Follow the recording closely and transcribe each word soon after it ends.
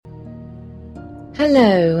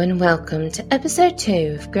Hello and welcome to episode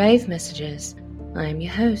 2 of Grave Messages. I am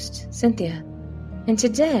your host, Cynthia, and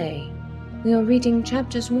today we are reading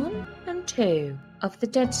chapters 1 and 2 of The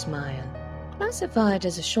Dead Smile. Classified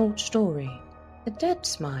as a short story, The Dead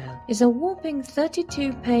Smile is a whopping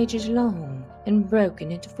 32 pages long and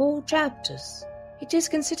broken into 4 chapters. It is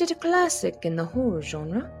considered a classic in the horror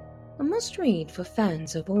genre, a must-read for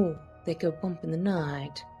fans of all that go bump in the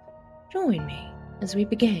night. Join me as we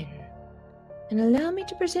begin, and allow me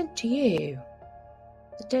to present to you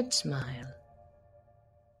The Dead Smile.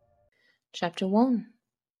 Chapter 1.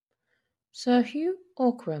 Sir Hugh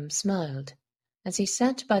Ockram smiled as he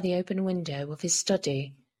sat by the open window of his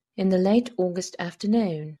study in the late August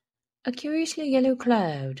afternoon. A curiously yellow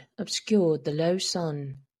cloud obscured the low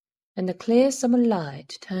sun, and the clear summer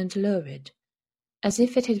light turned lurid, as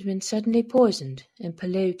if it had been suddenly poisoned and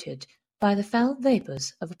polluted by the foul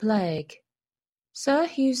vapours of a plague. Sir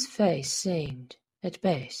Hugh's face seemed, at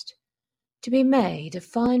best, to be made of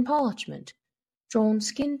fine parchment, drawn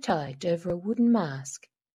skin-tight over a wooden mask,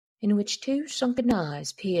 in which 2 sunken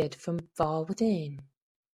eyes peered from far within.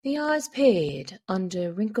 The eyes peered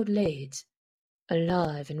under wrinkled lids,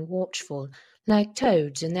 alive and watchful, like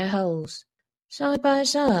toads in their holes, side by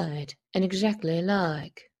side and exactly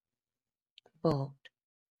alike. But,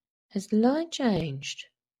 as the light changed,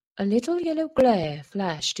 a little yellow glare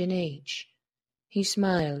flashed in each. He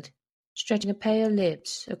smiled, stretching a pale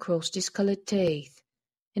lips across discoloured teeth,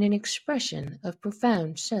 in an expression of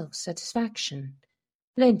profound self-satisfaction,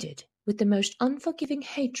 blended with the most unforgiving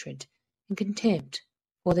hatred and contempt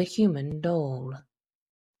for the human doll.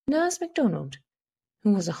 Nurse MacDonald,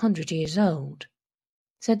 who was 100 years old,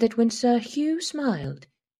 said that when Sir Hugh smiled,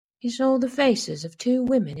 he saw the faces of 2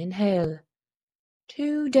 women in hell,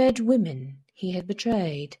 2 dead women he had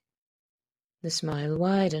betrayed. The smile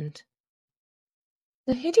widened.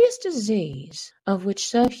 The hideous disease of which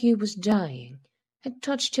Sir Hugh was dying had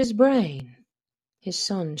touched his brain. His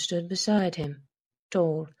son stood beside him,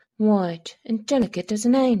 tall, white, and delicate as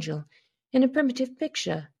an angel in a primitive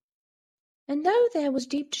picture, and though there was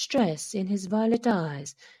deep distress in his violet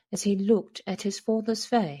eyes as he looked at his father's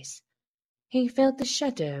face, he felt the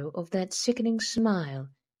shadow of that sickening smile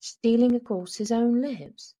stealing across his own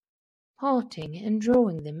lips, parting and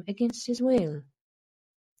drawing them against his will.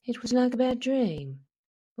 It was like a bad dream,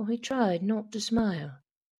 for he tried not to smile,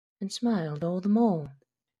 and smiled all the more.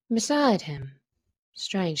 Beside him,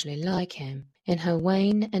 strangely like him in her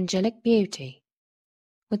wan angelic beauty,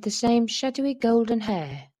 with the same shadowy golden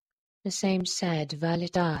hair, the same sad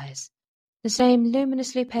violet eyes, the same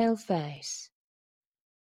luminously pale face,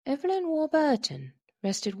 Evelyn Warburton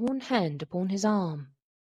rested one hand upon his arm.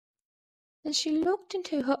 As she looked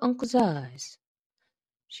into her uncle's eyes,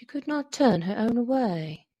 she could not turn her own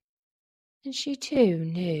away, and she too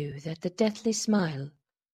knew that the deathly smile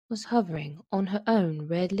was hovering on her own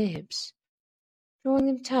red lips, drawing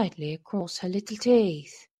them tightly across her little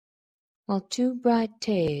teeth, while 2 bright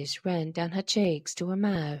tears ran down her cheeks to her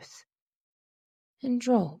mouth, and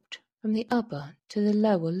dropped from the upper to the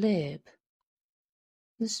lower lip.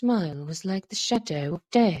 The smile was like the shadow of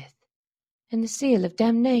death, and the seal of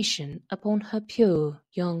damnation upon her pure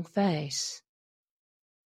young face.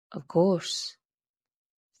 "Of course,"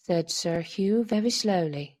 said Sir Hugh very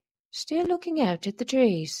slowly, still looking out at the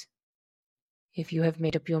trees. "If you have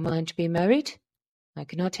made up your mind to be married, I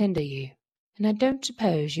cannot hinder you, and I don't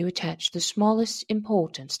suppose you attach the smallest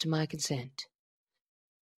importance to my consent."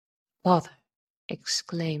 "Father,"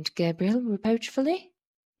 exclaimed Gabriel reproachfully.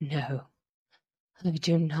 "No, I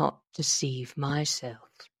do not deceive myself,"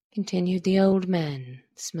 continued the old man,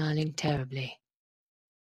 smiling terribly.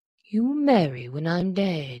 "You will marry when I am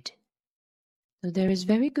dead, though there is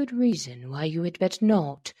very good reason why you had better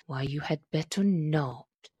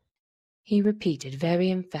not, he repeated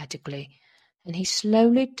very emphatically, and he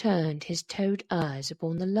slowly turned his toad eyes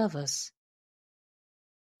upon the lovers.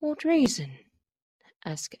 "What reason?"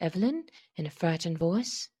 asked Evelyn in a frightened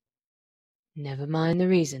voice. "Never mind the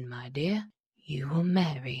reason, my dear. You will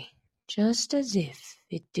marry just as if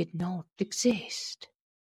it did not exist."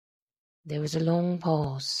 There was a long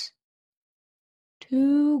pause.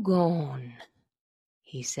 "2 gone,"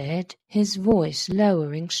 he said, his voice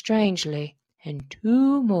lowering strangely, "and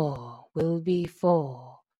 2 more will be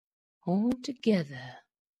 4, all together,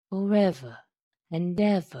 forever and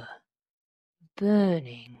ever,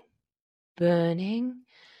 burning, burning,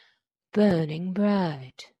 burning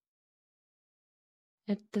bright."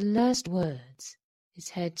 At the last words his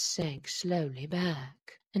head sank slowly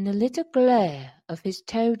back, and the little glare of his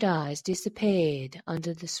toad eyes disappeared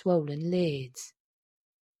under the swollen lids.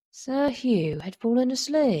 Sir Hugh had fallen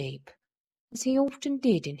asleep, as he often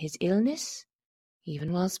did in his illness,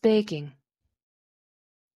 even while speaking.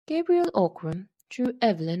 Gabriel Ockram drew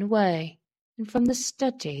Evelyn away, and from the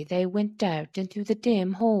study they went out into the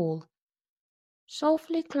dim hall,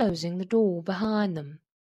 softly closing the door behind them.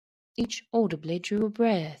 Each audibly drew a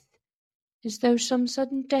breath, as though some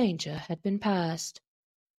sudden danger had been passed.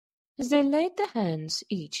 As they laid their hands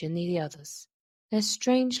each in the other's, their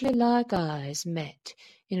strangely like eyes met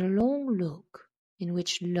in a long look in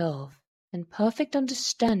which love and perfect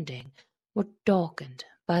understanding were darkened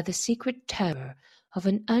by the secret terror of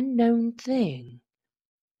an unknown thing.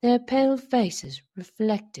 Their pale faces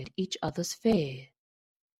reflected each other's fear.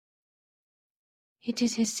 "It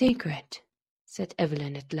is his secret," said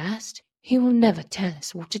Evelyn at last. "He will never tell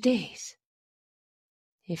us what it is."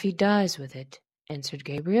 "If he dies with it," answered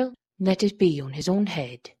Gabriel, "let it be on his own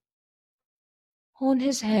head." "On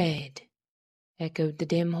his head," echoed the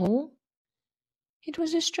dim hall. It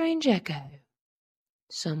was a strange echo.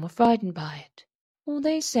 Some were frightened by it, for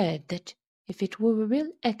they said that if it were a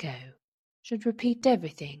real echo, should repeat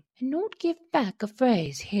everything, and not give back a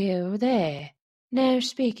phrase here or there, now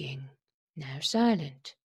speaking, now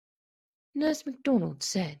silent. Nurse MacDonald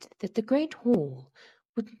said that the great hall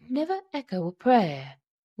would never echo a prayer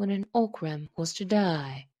when an Ockram was to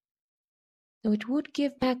die, though it would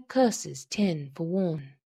give back curses 10 for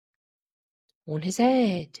 1. "On his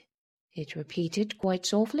head," it repeated quite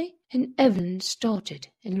softly, and Evelyn started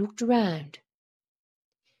and looked around.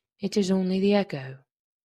 "It is only the echo,"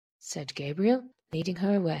 said Gabriel, leading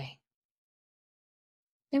her away.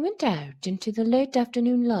 They went out into the late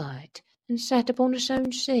afternoon light and sat upon a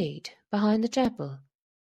stone seat behind the chapel,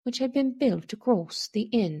 which had been built across the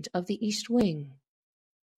end of the east wing.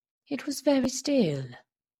 It was very still.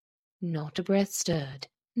 Not a breath stirred,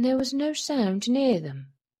 and there was no sound near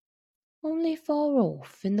them. Only far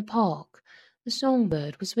off in the park the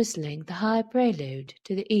songbird was whistling the high prelude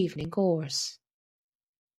to the evening chorus.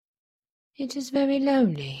 "It is very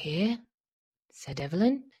lonely here," said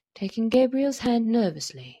Evelyn, taking Gabriel's hand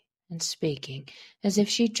nervously and speaking as if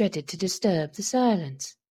she dreaded to disturb the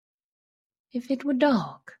silence. "If it were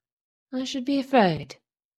dark, I should be afraid."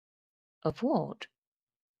 "Of what?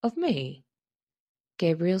 Of me?"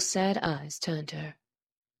 Gabriel's sad eyes turned to her.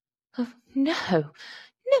 "Oh, no,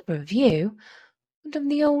 never of you, but of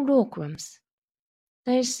the old Ockrams.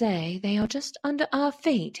 They say they are just under our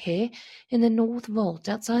feet here in the north vault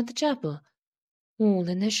outside the chapel, all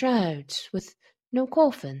in their shrouds, with no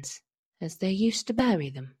coffins, as they used to bury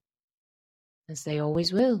them. As they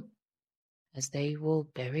always will, as they will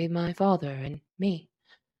bury my father and me.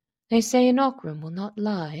 They say an Ockram will not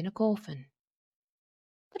lie in a coffin."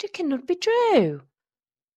 "But it cannot be true."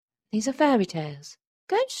 "These are fairy tales,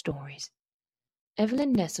 ghost stories."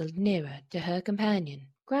 Evelyn nestled nearer to her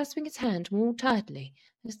companion, grasping his hand more tightly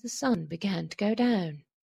as the sun began to go down.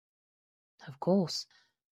 "Of course,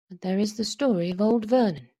 but there is the story of old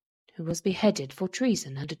Vernon, who was beheaded for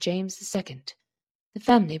treason under James II. The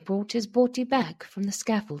family brought his body back from the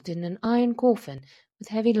scaffold in an iron coffin with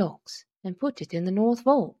heavy locks, and put it in the north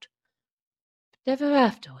vault. But ever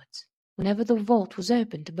afterwards, whenever the vault was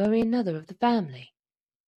opened to bury another of the family,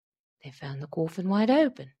 they found the coffin wide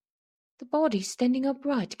open, the body standing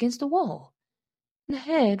upright against the wall, and the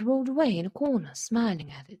head rolled away in a corner, smiling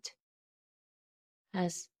at it."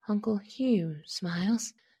 "As Uncle Hugh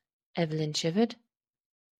smiles?" Evelyn shivered.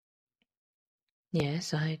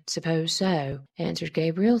 "Yes, I suppose so," answered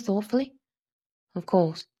Gabriel thoughtfully. "Of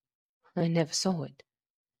course, I never saw it,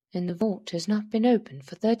 and the vault has not been opened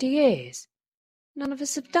for 30 years. None of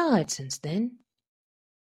us have died since then.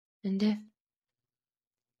 And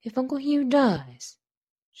if Uncle Hugh dies,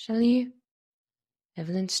 shall you—"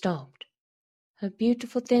 Evelyn stopped. Her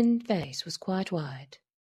beautiful thin face was quite white.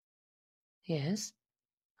 "Yes,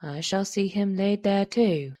 I shall see him laid there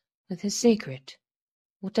too, with his secret,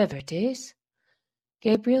 whatever it is."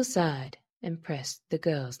 Gabriel sighed and pressed the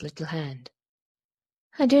girl's little hand.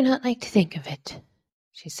 "I do not like to think of it,"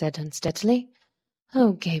 she said unsteadily.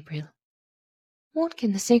 "Oh, Gabriel, what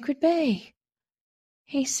can the secret be?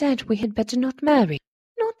 He said we had better not marry.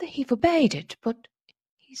 Not that he forbade it, but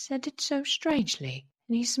he said it so strangely,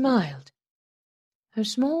 and he smiled." Her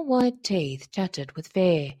small white teeth chattered with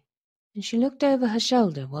fear, and she looked over her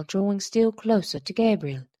shoulder while drawing still closer to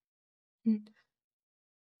Gabriel. "And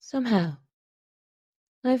somehow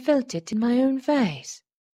I felt it in my own face."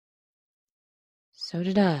 "So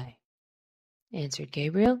did I," answered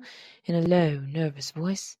Gabriel in a low, nervous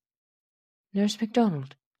voice. "Nurse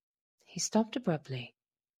MacDonald—" He stopped abruptly.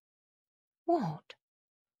 "What?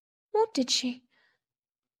 What did she—"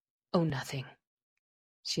 "Oh, nothing.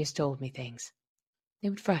 She has told me things. They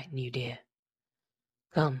would frighten you, dear.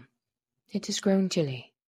 Come, it is growing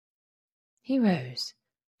chilly. He rose.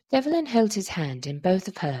 Evelyn held his hand in both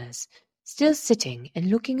of hers, still sitting and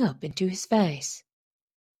looking up into his face.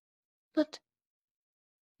 "But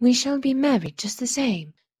we shall be married just the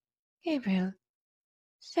same. Gabriel,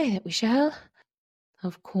 say that we shall."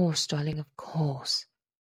 "Of course, darling, of course.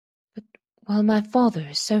 But while my father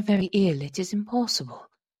is so very ill, it is impossible."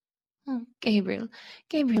 "Oh, Gabriel,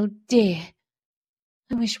 Gabriel dear,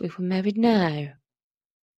 I wish we were married now."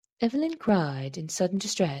 Evelyn cried in sudden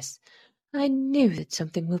distress. "I knew that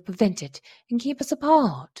something will prevent it and keep us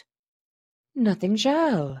apart." "Nothing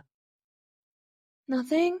shall."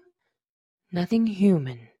 "Nothing?" "Nothing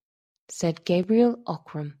human," said Gabriel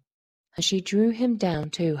Ockram, as she drew him down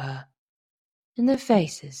to her, and their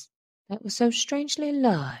faces, that were so strangely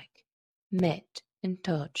alike, met and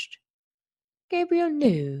touched. Gabriel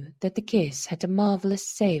knew that the kiss had a marvellous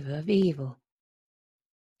savour of evil.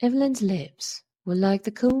 Evelyn's lips were like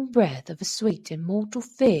the cool breath of a sweet and mortal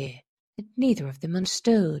fear that neither of them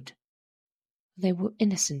understood. They were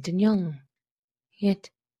innocent and young, yet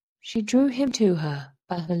she drew him to her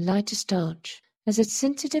by her lightest touch, as a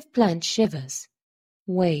sensitive plant shivers,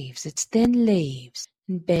 waves its thin leaves,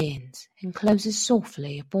 and bends and closes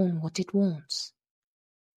softly upon what it wants.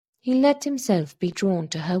 He let himself be drawn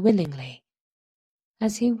to her willingly,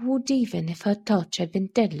 as he would even if her touch had been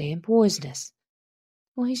deadly and poisonous,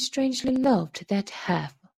 for he strangely loved that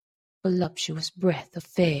half voluptuous breath of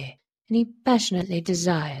fear, and he passionately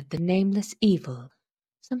desired the nameless evil,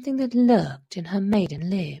 something that lurked in her maiden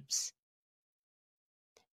lips.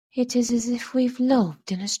 "It is as if we've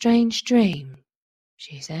loved in a strange dream,"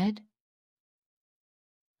 she said.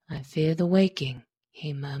 "I fear the waking,"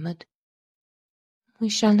 he murmured. "We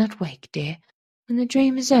shall not wake, dear. When the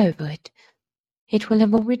dream is over, it will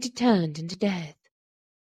have already turned into death,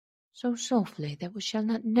 so softly that we shall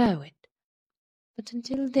not know it. But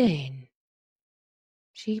until then—"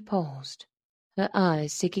 She paused, her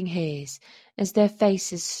eyes seeking his, as their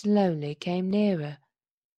faces slowly came nearer.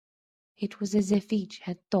 It was as if each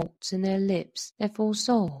had thoughts in their lips that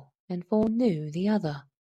foresaw and foreknew the other.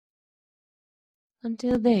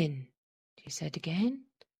 "Until then," she said again,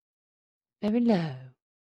 very low,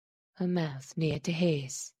 her mouth near to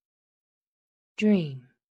his. "Dream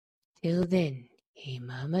till then," he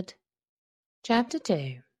murmured. Chapter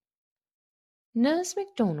 2. Nurse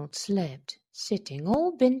MacDonald slept, sitting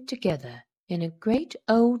all bent together in a great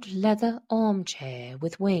old leather armchair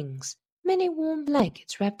with wings, many warm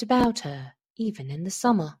blankets wrapped about her, even in the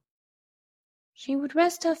summer. She would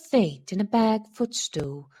rest her feet in a bag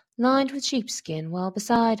footstool lined with sheepskin, while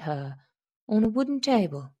beside her, on a wooden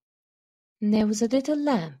table, there was a little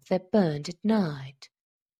lamp that burned at night,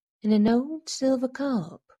 and an old silver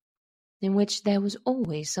cup, in which there was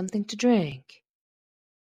always something to drink.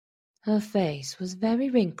 Her face was very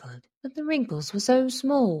wrinkled, but the wrinkles were so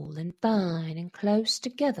small and fine and close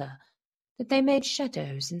together that they made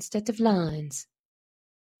shadows instead of lines.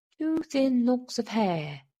 Two thin locks of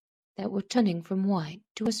hair, that were turning from white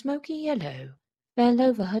to a smoky yellow, fell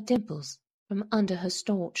over her temples from under her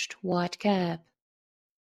starched white cap.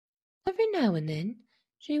 Every now and then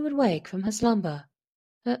she would wake from her slumber,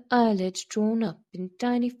 her eyelids drawn up in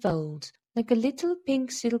tiny folds like a little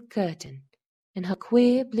pink silk curtain, and her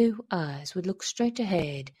queer blue eyes would look straight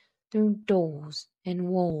ahead, through doors and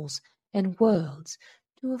walls and worlds,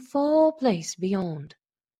 to a far place beyond.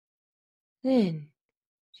 Then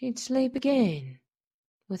she'd sleep again,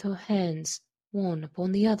 with her hands one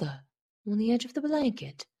upon the other on the edge of the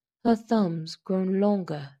blanket, her thumbs grown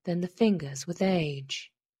longer than the fingers with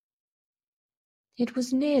age. It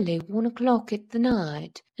was nearly 1 o'clock at the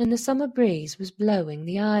night, and the summer breeze was blowing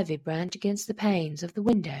the ivy branch against the panes of the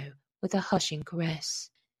window with a hushing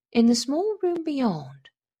caress. In the small room beyond,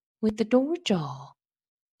 with the door ajar,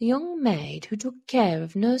 the young maid who took care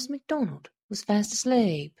of Nurse MacDonald was fast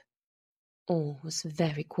asleep. All was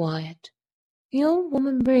very quiet. The old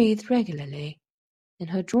woman breathed regularly, and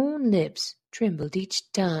her drawn lips trembled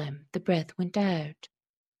each time the breath went out.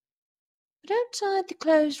 But outside the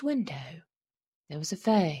closed window there was a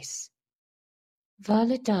face.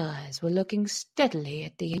 Violet eyes were looking steadily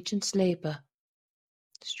at the ancient sleeper.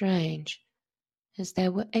 Strange, as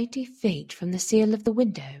there were 80 feet from the sill of the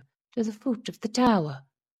window to the foot of the tower.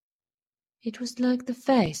 It was like the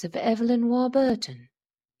face of Evelyn Warburton,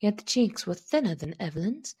 yet the cheeks were thinner than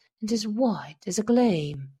Evelyn's and as white as a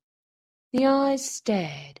gleam. The eyes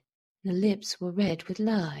stared, and the lips were red with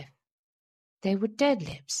life. They were dead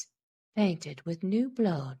lips, painted with new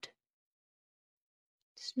blood.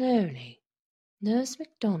 Slowly, Nurse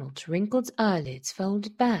MacDonald's wrinkled eyelids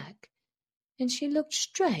folded back, and she looked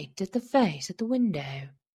straight at the face at the window.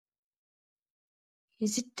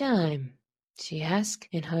 "Is it time?" she asked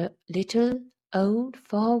in her little, old,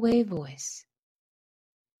 far-away voice.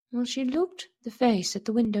 While she looked, the face at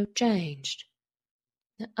the window changed.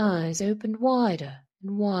 The eyes opened wider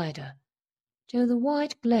and wider, till the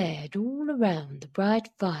white glared all around the bright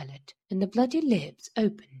violet, and the bloody lips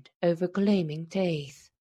opened over gleaming teeth.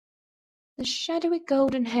 The shadowy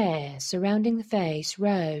golden hair surrounding the face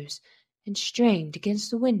rose and streamed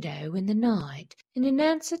against the window in the night, and in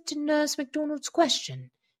answer to Nurse MacDonald's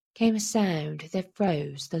question came a sound that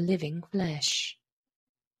froze the living flesh.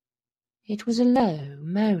 It was a low,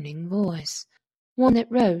 moaning voice, one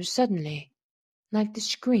that rose suddenly, like the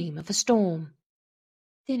scream of a storm.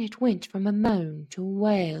 Then it went from a moan to a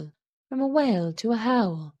wail, from a wail to a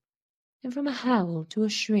howl, and from a howl to a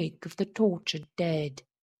shriek of the tortured dead.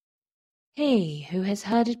 He who has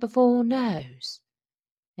heard it before knows,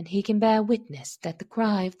 and he can bear witness that the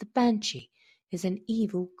cry of the banshee is an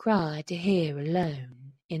evil cry to hear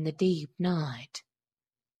alone in the deep night.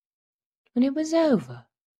 When it was over,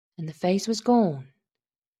 and the face was gone,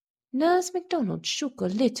 Nurse MacDonald shook a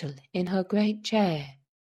little in her great chair.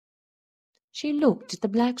 She looked at the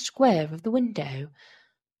black square of the window,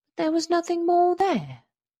 but there was nothing more there,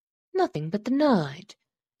 nothing but the night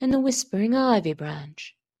and the whispering ivy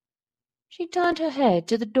branch. She turned her head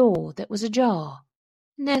to the door that was ajar,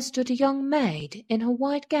 and there stood a young maid in her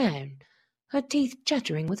white gown, her teeth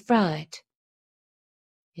chattering with fright.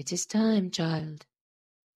 "It is time, child,"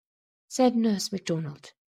 said Nurse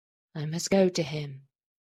MacDonald. "I must go to him,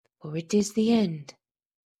 for it is the end."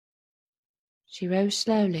 She rose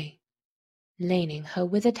slowly, leaning her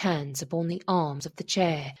withered hands upon the arms of the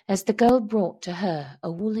chair, as the girl brought to her a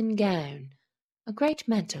woollen gown, a great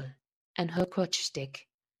mantle, and her crutch-stick.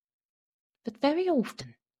 But very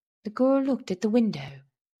often the girl looked at the window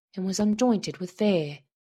and was unjointed with fear,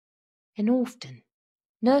 and often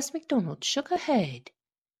Nurse MacDonald shook her head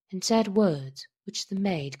and said words which the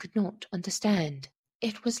maid could not understand.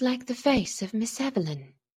 "It was like the face of Miss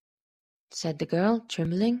Evelyn," said the girl,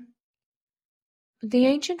 trembling. But the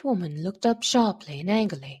ancient woman looked up sharply and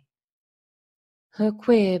angrily. Her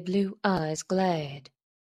queer blue eyes glared.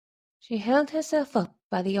 She held herself up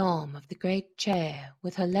by the arm of the great chair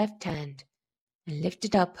with her left hand, and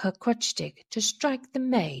lifted up her crutch-stick to strike the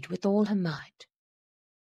maid with all her might.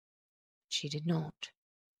 But she did not.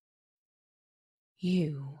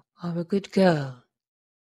 "You are a good girl,"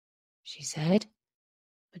 she said,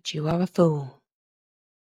 "but you are a fool.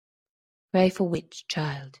 Pray for wit,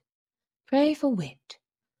 child, pray for wit,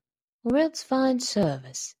 or else find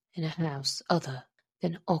service in a house other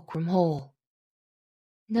than Ockram Hall.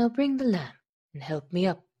 Now bring the lamp and help me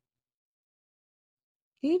up."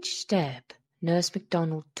 Each step Nurse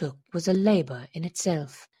MacDonald took was a labour in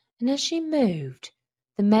itself, and as she moved,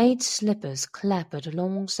 the maid's slippers clattered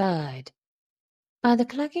alongside. By the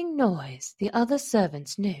clacking noise the other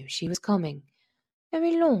servants knew she was coming,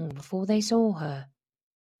 very long before they saw her.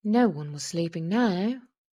 No one was sleeping now,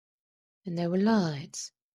 and there were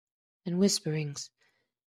lights, and whisperings,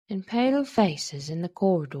 and pale faces in the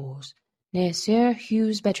corridors near Sir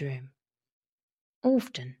Hugh's bedroom.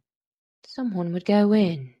 Often someone would go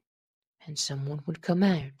in, and someone would come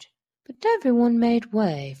out, but everyone made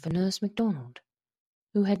way for Nurse MacDonald,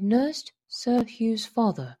 who had nursed Sir Hugh's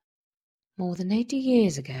father more than 80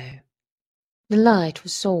 years ago. The light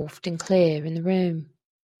was soft and clear in the room.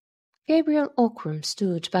 Gabriel Ockram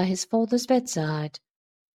stood by his father's bedside,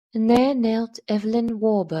 and there knelt Evelyn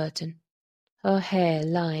Warburton, her hair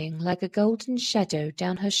lying like a golden shadow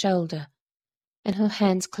down her shoulder, and her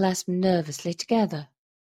hands clasped nervously together.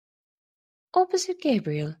 Opposite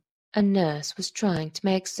Gabriel, a nurse was trying to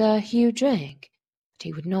make Sir Hugh drink, but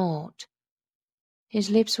he would not. His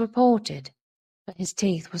lips were parted, but his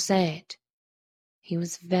teeth were set. He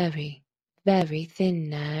was very, very thin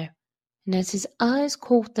now, and as his eyes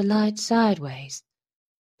caught the light sideways,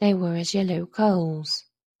 they were as yellow coals.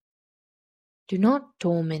 "Do not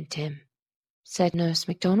torment him," said Nurse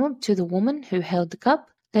MacDonald to the woman who held the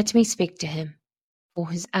cup. "Let me speak to him,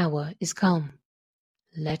 for his hour is come."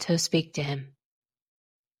 "Let her speak to him,"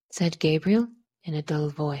 said Gabriel in a dull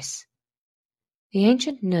voice. The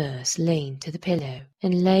ancient nurse leaned to the pillow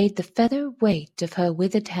and laid the feather weight of her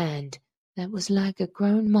withered hand, that was like a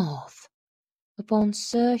grown moth, upon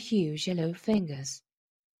Sir Hugh's yellow fingers,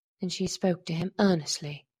 and she spoke to him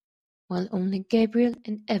earnestly, while only Gabriel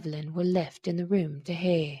and Evelyn were left in the room to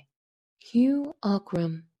hear. "Hugh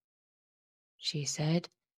Ockram," she said,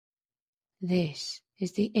 "this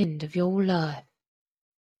is the end of your life,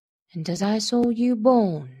 and as I saw you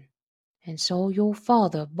born, and saw your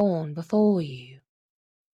father born before you,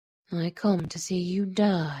 I come to see you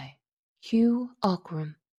die. Hugh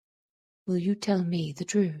Ockram, will you tell me the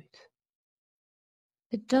truth?"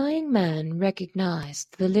 The dying man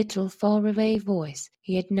recognized the little far-away voice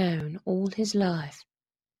he had known all his life,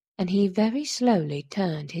 and he very slowly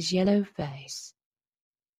turned his yellow face.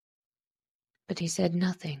 But he said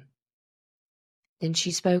nothing. Then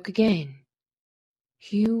she spoke again.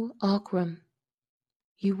 "Hugh Ockram,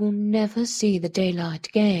 you will never see the daylight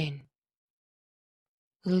again.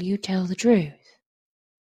 Will you tell the truth?"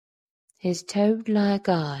 His toad-like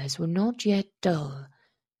eyes were not yet dull.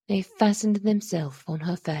 They fastened themselves on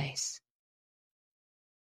her face.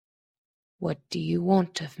 "What do you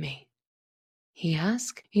want of me?" he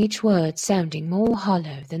asked, each word sounding more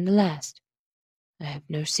hollow than the last. "I have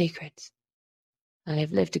no secrets. I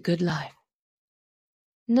have lived a good life."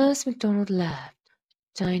 Nurse MacDonald laughed,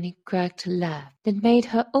 a tiny cracked laugh that made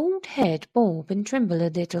her old head bob and tremble a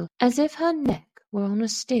little, as if her neck were on a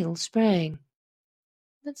steel spring.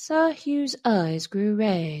 But Sir Hugh's eyes grew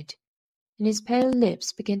red, and his pale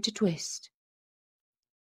lips began to twist.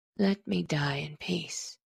 "Let me die in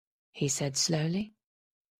peace," he said slowly.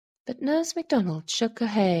 But Nurse MacDonald shook her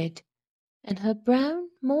head, and her brown,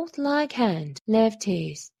 moth-like hand left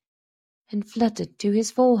his and fluttered to his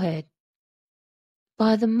forehead.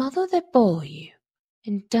 "By the mother that bore you,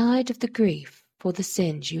 and died of the grief for the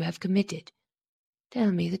sins you have committed,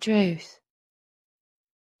 tell me the truth."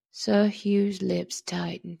 Sir Hugh's lips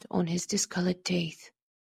tightened on his discoloured teeth.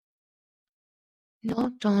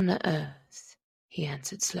 "Not on earth," he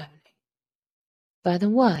answered slowly. "By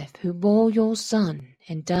the wife who bore your son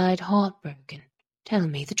and died heartbroken, tell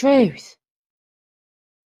me the truth."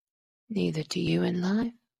 "Neither to you in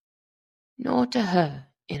life, nor to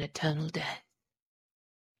her in eternal death."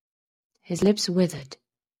 His lips withered,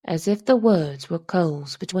 as if the words were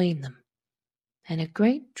coals between them, and a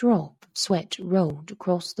great drop of sweat rolled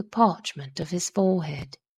across the parchment of his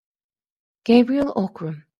forehead. Gabriel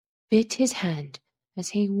Ockram bit his hand as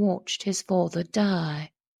he watched his father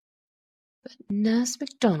die. But Nurse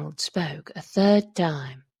MacDonald spoke a third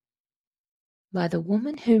time. "By the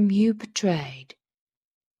woman whom you betrayed,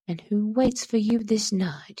 and who waits for you this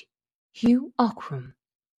night, Hugh Ockram,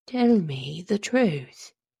 tell me the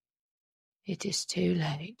truth." "It is too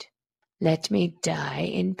late. Let me die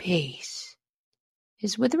in peace."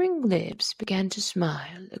 His withering lips began to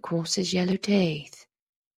smile across his yellow teeth,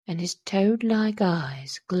 and his toad-like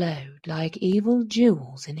eyes glowed like evil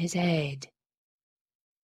jewels in his head.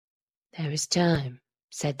 "There is time,"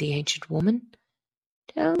 said the ancient woman.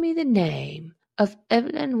 "Tell me the name of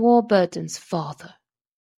Evelyn Warburton's father.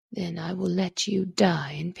 Then I will let you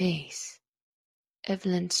die in peace."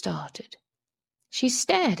 Evelyn started. She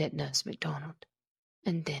stared at Nurse MacDonald,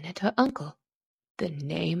 and then at her uncle. "The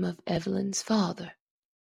name of Evelyn's father,"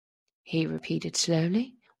 he repeated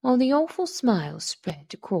slowly, while the awful smile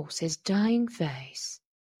spread across his dying face.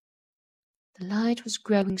 The light was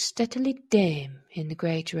growing steadily dim in the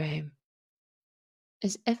great room.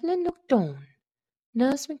 As Evelyn looked on,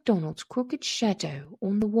 Nurse MacDonald's crooked shadow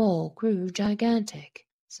on the wall grew gigantic.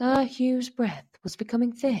 Sir Hugh's breath was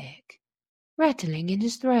becoming thick, rattling in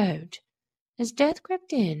his throat, as death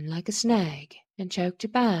crept in like a snake and choked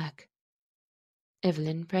it back.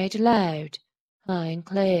 Evelyn prayed aloud, high and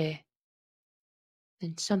clear.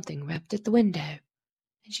 Then something rapped at the window,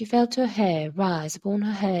 and she felt her hair rise upon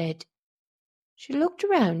her head. She looked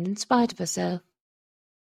around in spite of herself,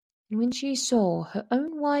 and when she saw her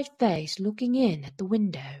own white face looking in at the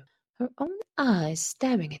window, her own eyes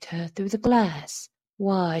staring at her through the glass,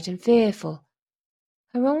 wide and fearful,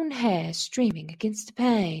 her own hair streaming against the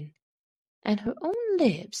pane, and her own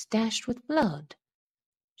lips dashed with blood,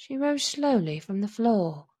 she rose slowly from the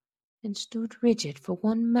floor and stood rigid for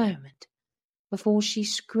one moment before she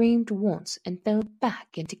screamed once and fell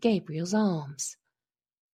back into Gabriel's arms.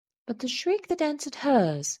 But the shriek that answered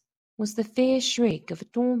hers was the fierce shriek of a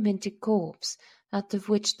tormented corpse out of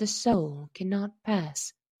which the soul cannot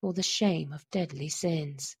pass for the shame of deadly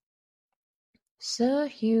sins. Sir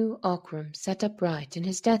Hugh Ockram sat upright in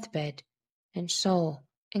his deathbed and saw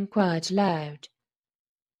and cried aloud.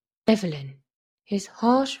 "Evelyn!" His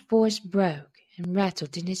harsh voice broke and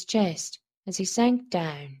rattled in his chest as he sank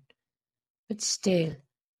down. But still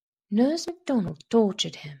Nurse MacDonald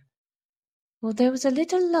tortured him, for there was a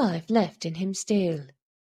little life left in him still.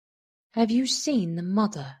 "Have you seen the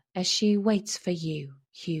mother as she waits for you,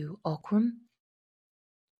 Hugh Ockram?"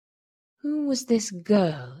 Who was this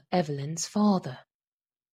girl Evelyn's father?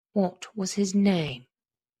 What was his name?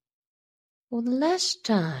 For the last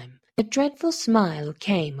time the dreadful smile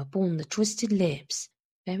came upon the twisted lips,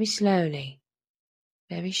 very slowly,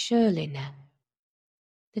 very surely now.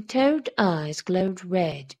 The toad eyes glowed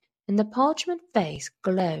red, and the parchment face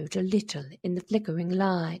glowed a little in the flickering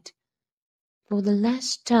light. For the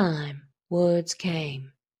last time words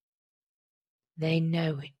came. "They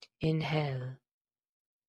know it in hell."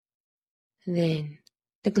 Then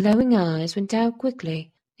the glowing eyes went out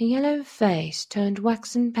quickly, the yellow face turned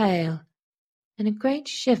waxen pale, and a great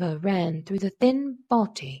shiver ran through the thin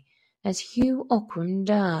body as Hugh Ockram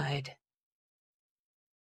died.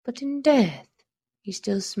 But in death he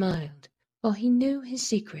still smiled, for he knew his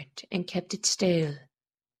secret and kept it still.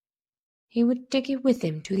 He would take it with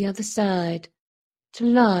him to the other side, to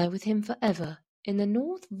lie with him forever in the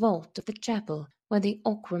north vault of the chapel where the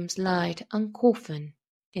Ockrams lied uncoffined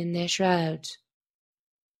in their shrouds,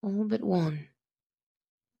 all but one.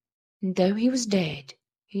 And though he was dead,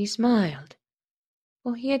 he smiled,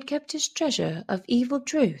 for he had kept his treasure of evil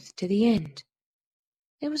truth to the end.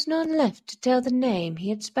 There was none left to tell the name he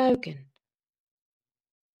had spoken.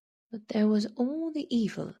 But there was all the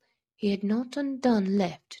evil he had not undone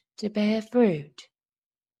left to bear fruit.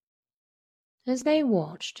 As they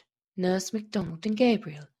watched, Nurse MacDonald and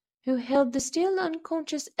Gabriel, who held the still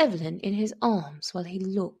unconscious Evelyn in his arms while he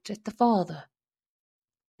looked at the father,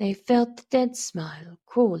 they felt the dead smile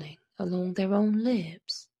crawling along their own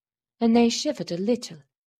lips, and they shivered a little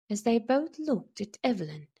as they both looked at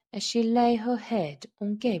Evelyn as she lay her head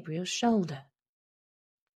on Gabriel's shoulder.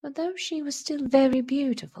 But though she was still very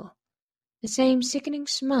beautiful, the same sickening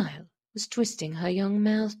smile was twisting her young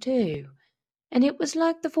mouth too, and it was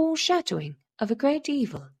like the foreshadowing of a great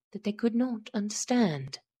evil that they could not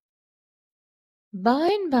understand. By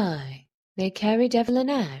and by they carried Evelyn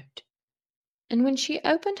out, and when she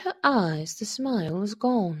opened her eyes the smile was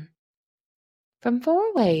gone. From far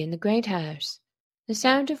away in the great house, the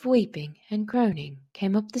sound of weeping and groaning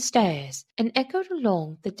came up the stairs and echoed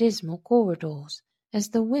along the dismal corridors, as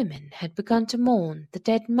the women had begun to mourn the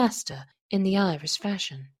dead master in the Irish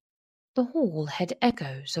fashion. The hall had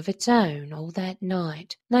echoes of its own all that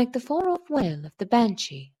night, like the far-off wail of the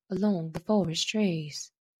banshee along the forest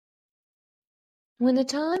trees. When the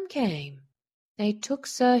time came, they took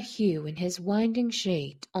Sir Hugh in his winding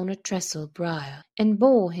sheet on a trestle briar, and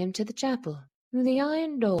bore him to the chapel, through the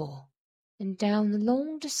iron door, and down the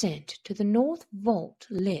long descent to the north vault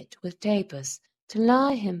lit with tapers, to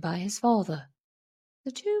lie him by his father.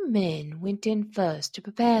 The two men went in first to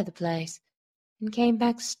prepare the place, and came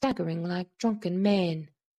back staggering like drunken men,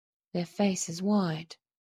 their faces white.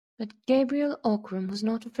 But Gabriel Ockram was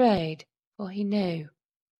not afraid, for he knew.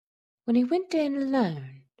 When he went in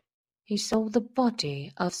alone, he saw the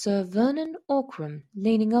body of Sir Vernon Ockram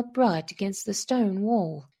leaning upright against the stone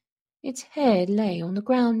wall. Its head lay on the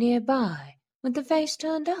ground near by, with the face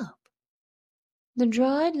turned up. The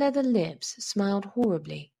dried leather lips smiled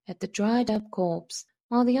horribly at the dried-up corpse,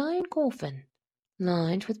 while the iron coffin,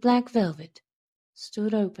 lined with black velvet,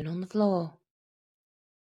 stood open on the floor.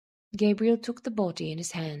 Gabriel took the body in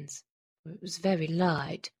his hands, for it was very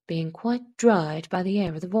light, being quite dried by the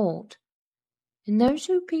air of the vault, and those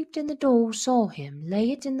who peeped in the door saw him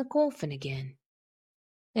lay it in the coffin again.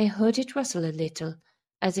 They heard it rustle a little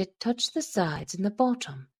as it touched the sides and the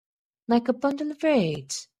bottom, like a bundle of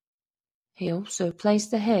reeds. He also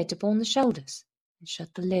placed the head upon the shoulders and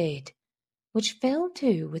shut the lid, which fell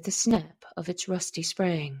to with the snap of its rusty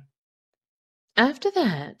spring. After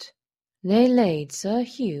that, they laid Sir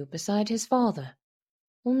Hugh beside his father,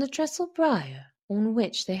 on the trestle briar on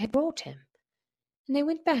which they had brought him, and they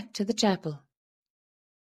went back to the chapel.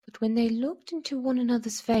 But when they looked into one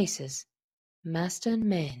another's faces, master and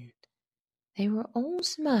men, they were all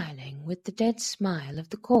smiling with the dead smile of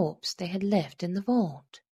the corpse they had left in the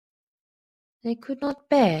vault. They could not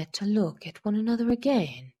bear to look at one another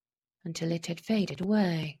again until it had faded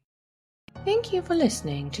away. Thank you for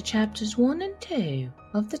listening to chapters 1 and 2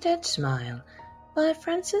 of The Dead Smile by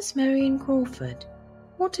Frances Marion Crawford.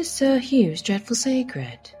 What is Sir Hugh's dreadful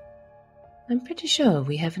secret? I'm pretty sure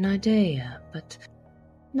we have an idea, but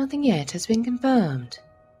nothing yet has been confirmed.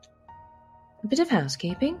 A bit of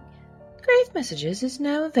housekeeping. Grave Messages is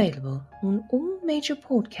now available on all major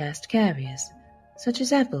podcast carriers, such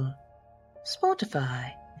as Apple,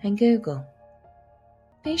 Spotify, and Google.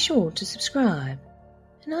 Be sure to subscribe,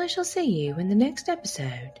 and I shall see you in the next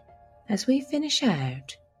episode as we finish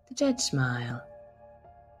out The Dead Smile.